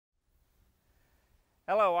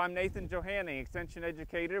Hello, I'm Nathan Johanning, Extension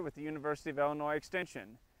Educator with the University of Illinois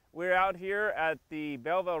Extension. We're out here at the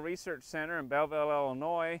Belleville Research Center in Belleville,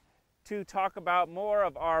 Illinois to talk about more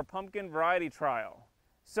of our pumpkin variety trial.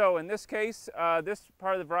 So in this case, this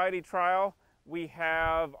part of the variety trial, we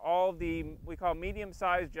have all the, we call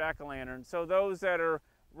medium-sized jack-o'-lanterns. So those that are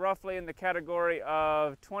roughly in the category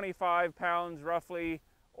of 25 pounds roughly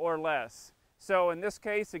or less. So in this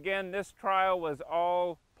case, again, this trial was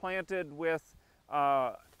all planted with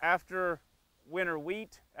after winter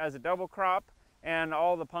wheat as a double crop, and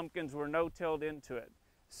all the pumpkins were no-tilled into it.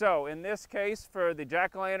 So in this case, for the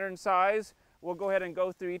jack-o'-lantern size, we'll go ahead and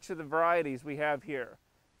go through each of the varieties we have here.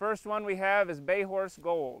 First one we have is Bayhorse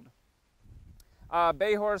Gold.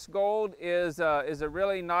 Bayhorse Gold is a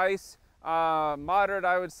really nice, moderate,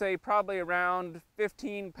 I would say probably around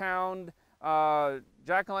 15-pound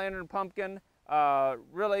jack-o'-lantern pumpkin.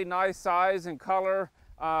 Really nice size and color.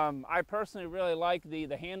 I personally really like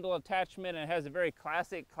the handle attachment, and it has a very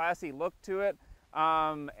classy look to it,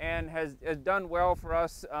 and has done well for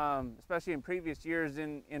us, especially in previous years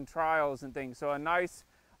in trials and things. So a nice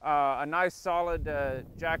solid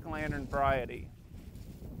jack-o'-lantern variety.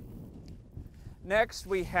 Next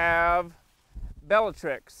we have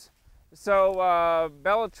Bellatrix. So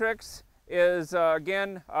Bellatrix is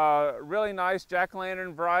again really nice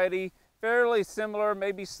jack-o'-lantern variety, fairly similar,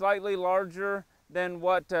 maybe slightly larger than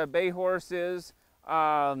what Bayhorse is.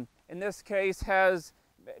 In this case has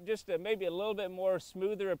just maybe a little bit more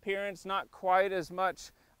smoother appearance, not quite as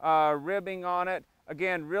much ribbing on it.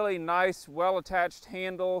 Again, really nice, well-attached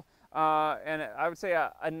handle, and I would say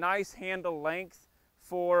a nice handle length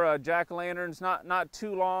for jack-o'-lanterns. Not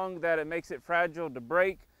too long that it makes it fragile to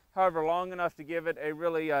break, however long enough to give it a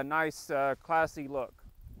really nice, classy look.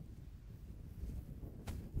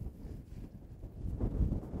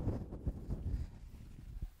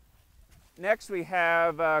 Next we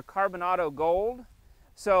have Carbonado Gold.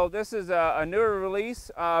 So this is a newer release.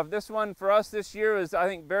 This one for us this year is, I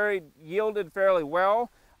think, yielded fairly well.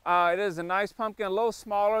 It is a nice pumpkin, a little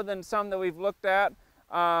smaller than some that we've looked at,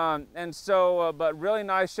 and so but really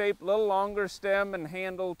nice shape, a little longer stem and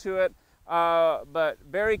handle to it, but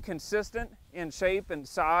very consistent in shape and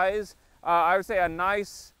size. I would say a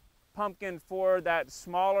nice pumpkin for that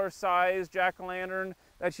smaller size jack-o'-lantern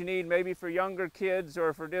that you need maybe for younger kids,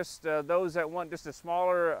 or for just those that want just a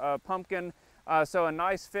smaller pumpkin. So a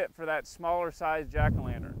nice fit for that smaller size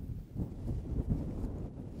jack-o'-lantern.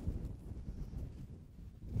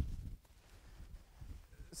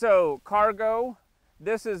 So Cargo,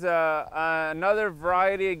 this is another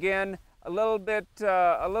variety, again a little bit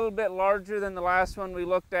larger than the last one we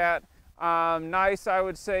looked at. Nice, I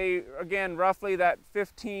would say, again, roughly that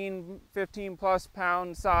 15 plus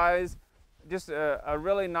pound size. Just a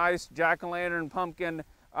really nice jack-o'-lantern pumpkin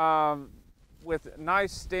with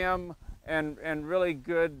nice stem and really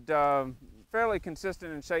good, fairly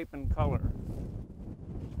consistent in shape and color.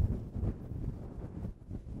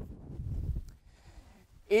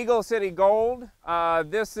 Eagle City Gold.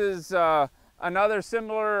 This is another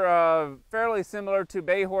similar, fairly similar to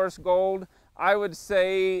Bayhorse Gold. I would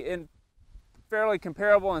say fairly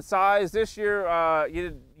comparable in size. This year,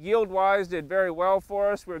 yield-wise, did very well for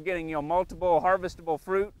us. We're getting multiple harvestable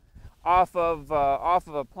fruit off of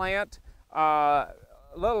a plant. A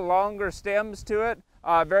little longer stems to it.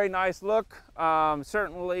 Very nice look.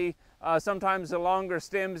 Certainly, sometimes the longer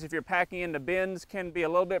stems, if you're packing into bins, can be a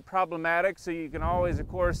little bit problematic. So you can always, of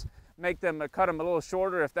course, cut them a little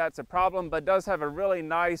shorter if that's a problem. But it does have a really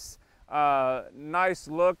nice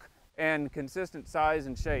look and consistent size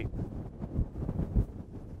and shape.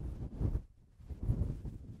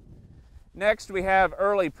 Next we have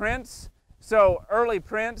Early Prince. So Early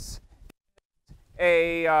Prince,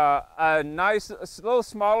 a nice, a little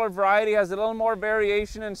smaller variety, has a little more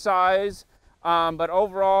variation in size, but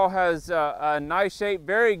overall has a nice shape,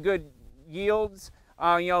 very good yields.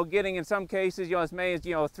 Getting in some cases, as many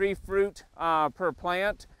as 3 fruit per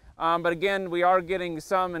plant. But again, we are getting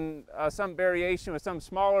some variation with some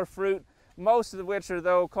smaller fruit, most of which are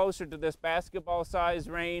though closer to this basketball size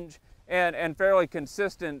range. And fairly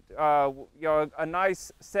consistent, a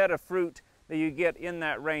nice set of fruit that you get in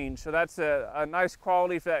that range. So that's a nice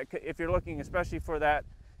quality for that, if you're looking especially for that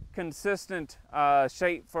consistent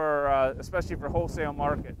shape for especially for wholesale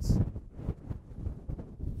markets.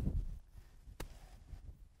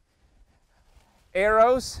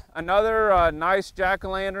 Eros, another nice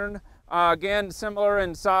jack-o'-lantern. Again, similar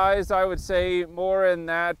in size, I would say more in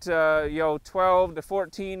that 12 to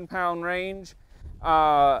 14 pound range.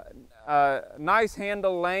 Nice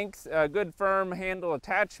handle length, good firm handle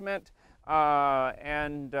attachment,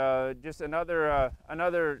 and just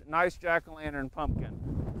another nice jack-o'-lantern pumpkin.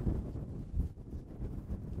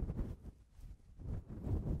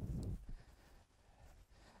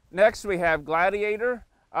 Next we have Gladiator.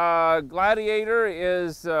 Gladiator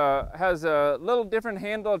has a little different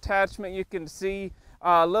handle attachment. You can see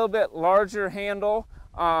a little bit larger handle.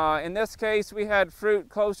 In this case, we had fruit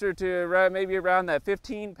closer to maybe around that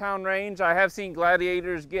 15-pound range. I have seen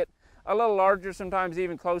Gladiators get a little larger, sometimes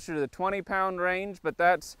even closer to the 20-pound range, but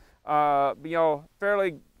that's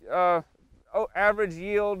fairly average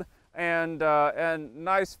yield and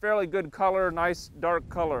nice, fairly good color, nice dark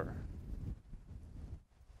color.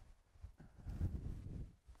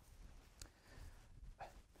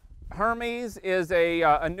 Hermes is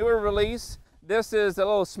a newer release. This is a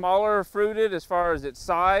little smaller fruited as far as its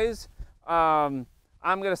size. I'm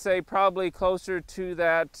going to say probably closer to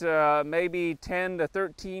that maybe 10 to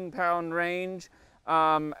 13 pound range.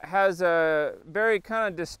 Has a very kind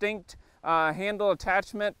of distinct handle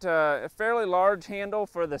attachment, a fairly large handle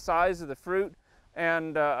for the size of the fruit,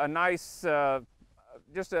 and a nice,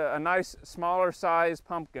 just a nice smaller size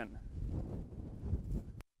pumpkin.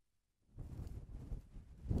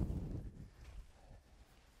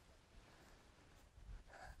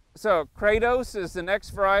 So Kratos is the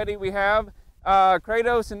next variety we have.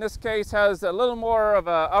 Kratos in this case has a little more of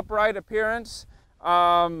an upright appearance.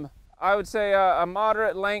 I would say a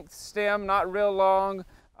moderate length stem, not real long,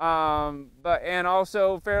 and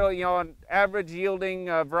also fairly, an average yielding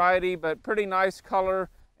variety, but pretty nice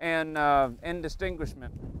color and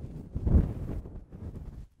distinguishment.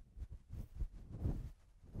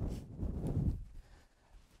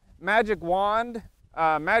 Magic Wand.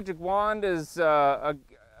 Magic Wand is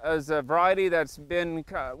a variety that's been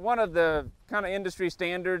one of the kind of industry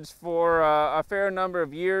standards for a fair number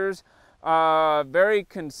of years. Very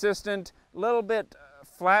consistent, a little bit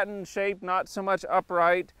flattened shape, not so much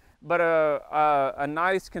upright, but a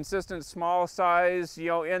nice consistent small size,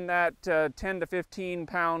 in that 10 to 15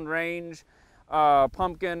 pound range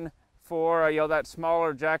pumpkin for that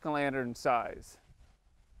smaller jack-o'-lantern size.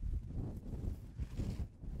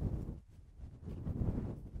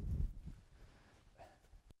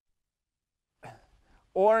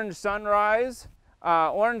 Orange Sunrise.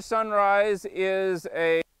 Orange Sunrise is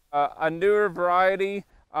a newer variety,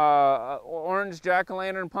 orange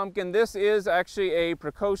jack-o'-lantern pumpkin. This is actually a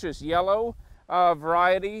precocious yellow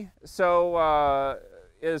variety, so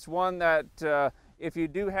is one that if you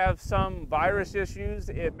do have some virus issues,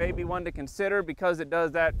 it may be one to consider, because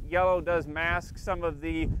that yellow does mask some of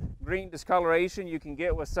the green discoloration you can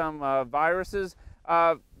get with some viruses.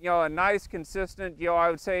 A nice consistent, I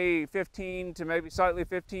would say 15 to maybe slightly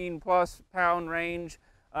 15 plus pound range,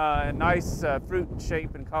 a nice fruit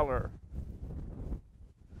shape and color.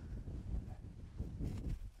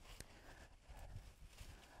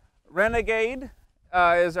 Renegade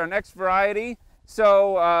is our next variety.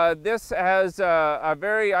 So this has a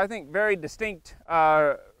very, I think, very distinct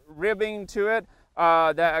ribbing to it.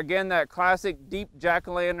 That classic deep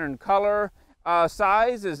jack-o'-lantern color.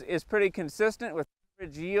 Size is pretty consistent with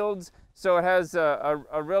average yields, so it has a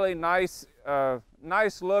really nice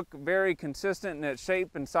look, very consistent in its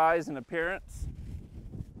shape and size and appearance.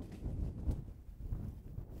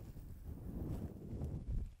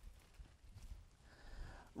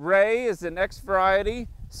 Ray is the next variety.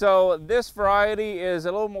 So this variety is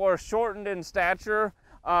a little more shortened in stature,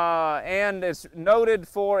 and it's noted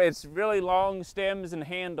for its really long stems and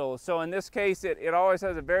handles. So in this case, it always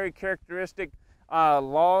has a very characteristic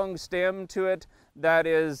long stem to it that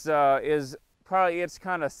is probably its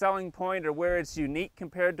kind of selling point, or where it's unique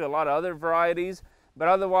compared to a lot of other varieties. But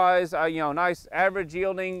otherwise, nice average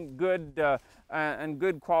yielding, good and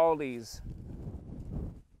good qualities.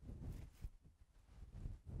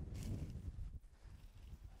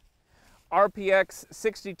 RPX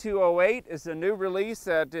 6208 is a new release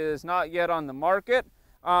that is not yet on the market.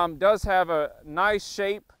 Does have a nice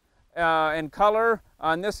shape and color.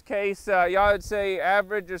 In this case, I would say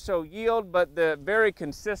average or so yield, but the very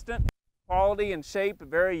consistent quality and shape,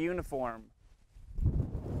 very uniform.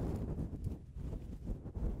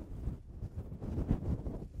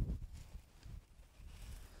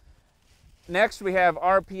 Next we have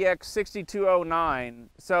RPX 6209.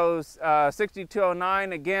 So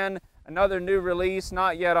 6209, again, another new release,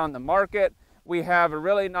 not yet on the market. We have a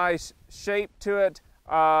really nice shape to it.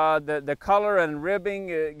 The color and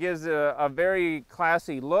ribbing gives a very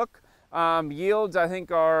classy look. Yields, I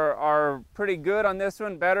think, are pretty good on this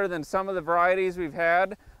one, better than some of the varieties we've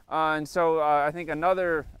had. And so I think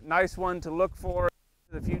another nice one to look for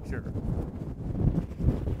in the future.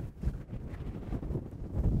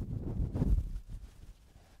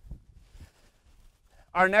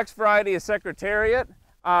 Our next variety is Secretariat.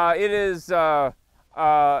 It is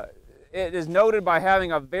noted by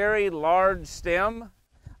having a very large stem,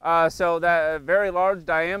 so that a very large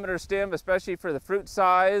diameter stem, especially for the fruit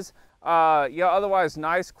size. Yeah, otherwise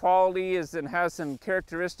nice quality and has some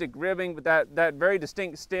characteristic ribbing, but that very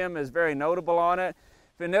distinct stem is very notable on it.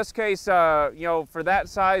 In this case, you know, for that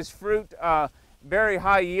size fruit, very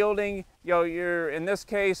high yielding. You know, you're in this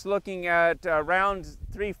case looking at around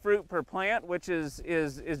 3 fruit per plant, which is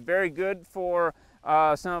very good for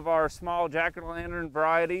some of our small jack-o'-lantern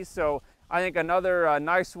varieties. So I think another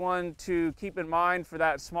nice one to keep in mind for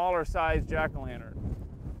that smaller size jack-o'-lantern.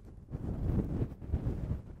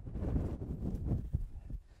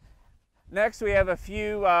 Next, we have a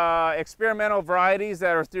few experimental varieties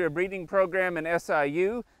that are through a breeding program in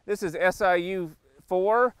SIU. This is SIU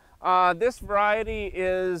 4. This variety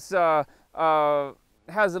is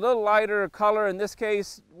has a little lighter color. In this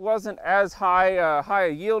case, wasn't as high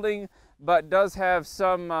yielding, but does have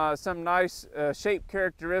some nice shape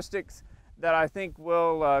characteristics that I think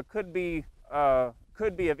will could be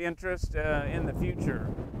of interest in the future.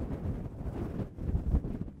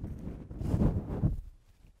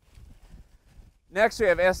 Next, we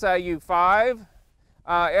have SIU 5.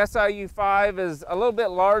 SIU 5 is a little bit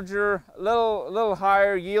larger, a little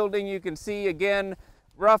higher yielding. You can see again,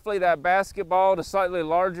 roughly that basketball to slightly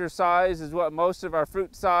larger size is what most of our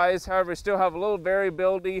fruit size. However, we still have a little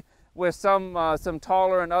variability with some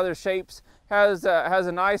taller and other shapes. Has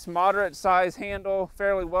a nice moderate size handle,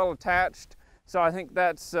 fairly well attached. So I think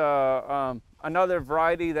that's another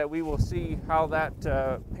variety that we will see how that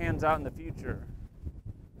pans out in the future.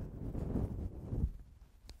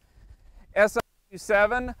 SIU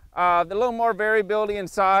 7, a little more variability in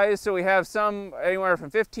size, so we have some anywhere from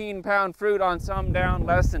 15-pound fruit on some down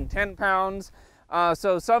less than 10 pounds.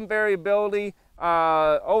 So some variability.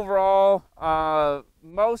 Overall,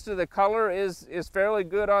 most of the color is fairly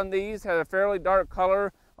good on these, has a fairly dark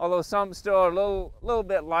color, although some still are a little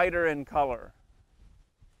bit lighter in color.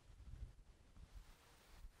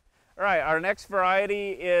 All right, our next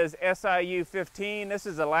variety is SIU 15. This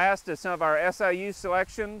is the last of some of our SIU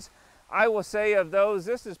selections. I will say of those,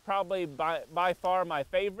 this is probably by far my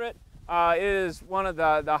favorite. It is one of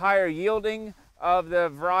the higher yielding of the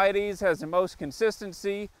varieties, has the most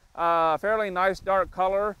consistency, fairly nice dark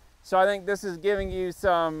color. So I think this is giving you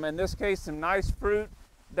some, in this case, some nice fruit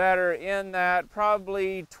that are in that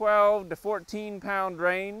probably 12 to 14 pound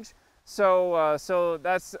range. So, so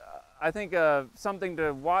that's, I think, something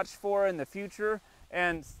to watch for in the future.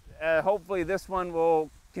 And hopefully this one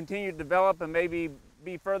will continue to develop and maybe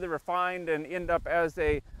be further refined and end up as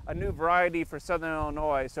a new variety for Southern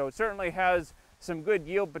Illinois. So it certainly has some good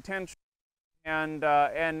yield potential and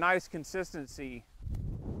nice consistency.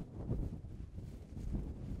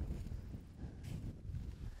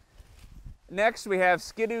 Next, we have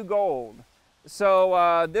Skidoo Gold.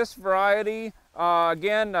 So this variety,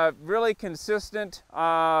 again, really consistent,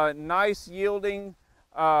 nice yielding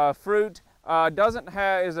fruit.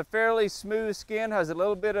 Is a fairly smooth skin, has a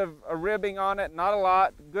little bit of a ribbing on it, not a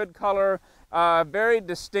lot, good color, very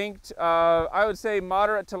distinct, I would say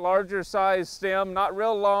moderate to larger size stem, not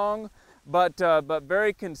real long, but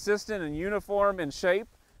very consistent and uniform in shape.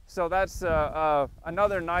 So that's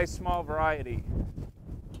another nice small variety.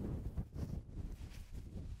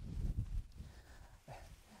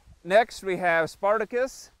 Next, we have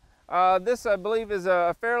Spartacus. This, I believe, is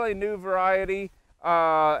a fairly new variety.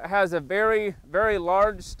 Has a very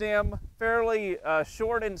large stem, fairly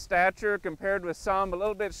short in stature compared with some, a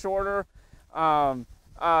little bit shorter,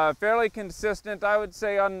 fairly consistent. I would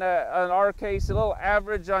say on our case, a little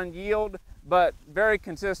average on yield, but very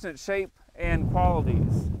consistent shape and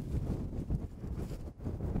qualities.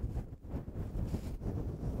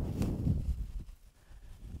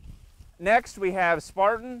 Next, we have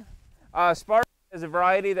Spartan. Spartan is a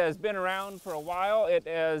variety that has been around for a while. It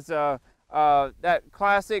is that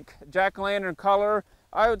classic jack-o'-lantern color.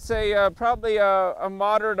 I would say probably a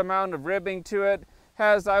moderate amount of ribbing to it.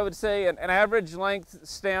 Has, I would say, an average length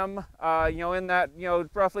stem, you know, in that, you know,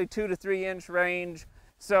 roughly 2 to 3 inch range.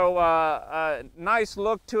 So nice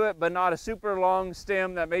look to it, but not a super long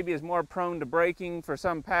stem that maybe is more prone to breaking for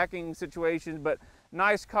some packing situations. But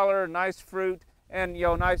nice color, nice fruit, and, you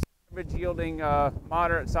know, nice average yielding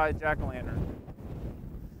moderate sized jack-o'-lantern.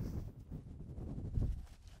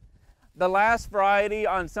 The last variety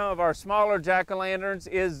on some of our smaller jack-o'-lanterns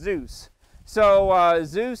is Zeus. So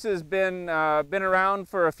Zeus has been around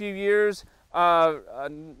for a few years. A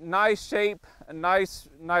nice shape, a nice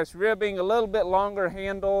ribbing, a little bit longer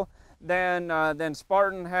handle than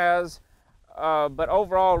Spartan has, but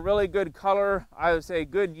overall really good color. I would say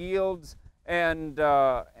good yields and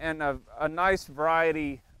a nice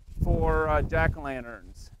variety for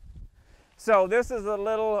jack-o'-lanterns. So this is a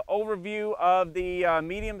little overview of the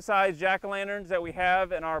medium-sized jack-o'-lanterns that we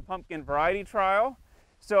have in our pumpkin variety trial.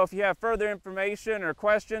 So if you have further information or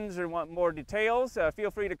questions or want more details,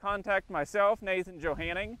 feel free to contact myself, Nathan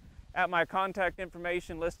Johanning, at my contact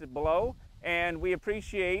information listed below. And we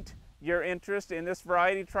appreciate your interest in this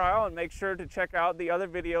variety trial, and make sure to check out the other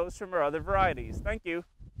videos from our other varieties. Thank you.